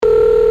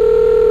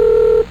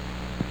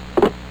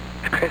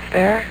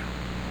there?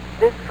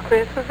 This is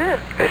Chris. Who's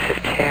this? This is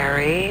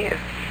Terry. Is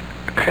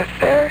Chris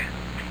there?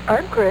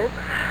 I'm Chris.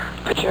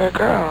 But you're a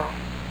girl.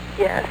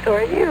 Yeah, so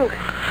are you.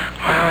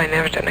 Wow, I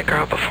never done a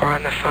girl before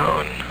on the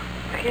phone.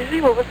 Excuse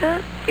me, what was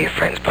that? Your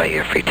friends bought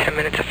you a free 10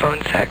 minutes of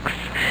phone sex,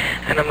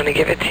 and I'm going to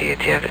give it to you.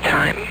 Do you have the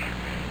time?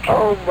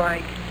 Oh,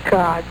 my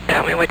God.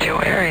 Tell me what you're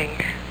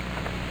wearing.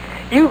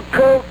 You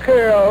go,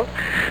 girl.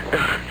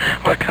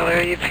 What color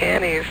are your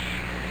panties?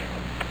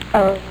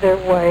 They're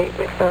white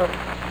with,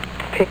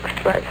 pink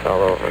stripes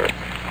all over.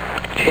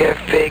 Do you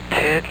have big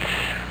tits?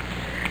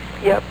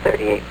 Yep,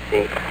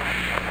 38C.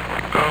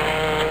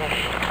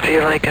 Do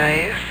you like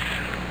ice?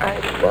 I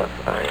love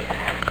ice.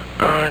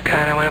 Oh,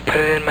 God, I want to put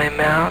it in my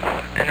mouth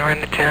and run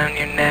it down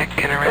your neck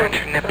and around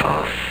your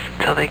nipples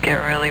till they get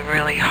really,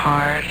 really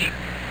hard.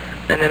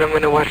 And then I'm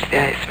going to watch the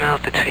ice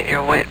melt between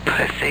your wet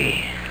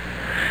pussy.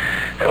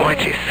 I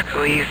want you to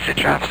squeeze the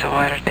drops of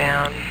water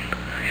down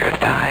your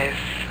thighs.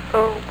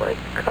 Oh, my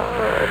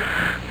God.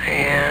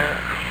 Yeah.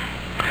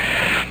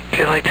 Do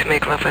you like to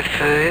make love with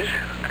food?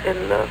 I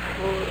love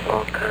food,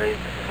 all kinds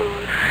of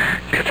food.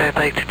 Because I'd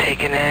like to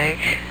take an egg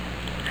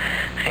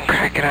and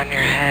crack it on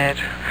your head.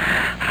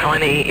 I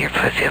want to eat your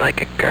pussy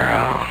like a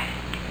girl.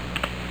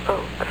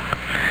 Oh, God.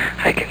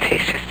 I can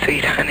taste your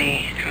sweet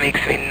honey. It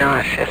makes me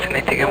nauseous, and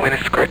I think I'm going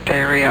to squirt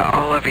diarrhea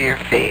all over your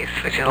face.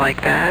 Would you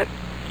like that?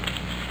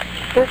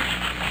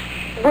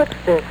 What's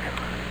this?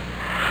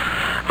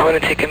 I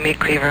want to take a meat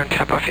cleaver and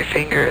chop off your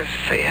fingers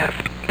so you have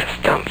to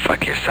stump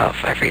fuck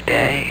yourself every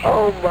day.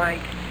 Oh, my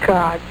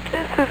God.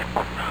 This is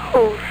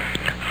gross.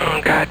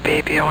 Oh, God,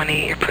 baby, I want to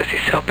eat your pussy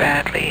so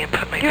badly and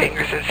put my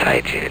fingers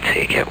inside you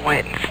until you get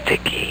wet and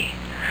sticky.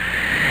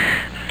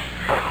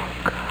 Oh,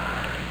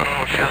 God.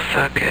 Oh, it feels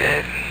so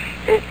good.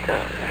 It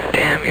does.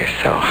 Damn, you're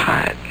so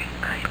hot.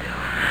 I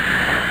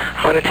know.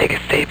 I want to take a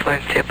stapler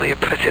and staple your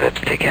pussy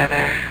lips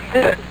together.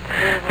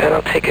 Then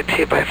I'll take a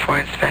 2x4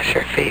 and smash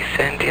your face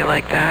in. Do you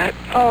like that?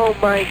 Oh,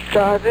 my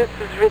God, this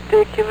is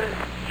ridiculous.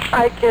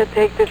 I can't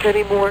take this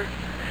anymore.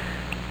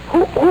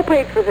 Who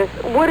paid for this?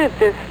 What is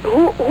this?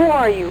 Who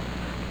are you?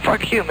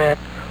 Fuck you, man.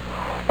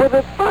 Well,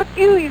 then fuck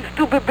you, you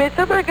stupid bitch.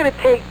 I'm not going to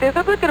take this.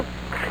 I'm not going to...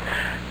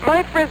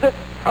 My friends are...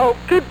 Oh,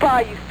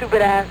 goodbye, you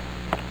stupid ass.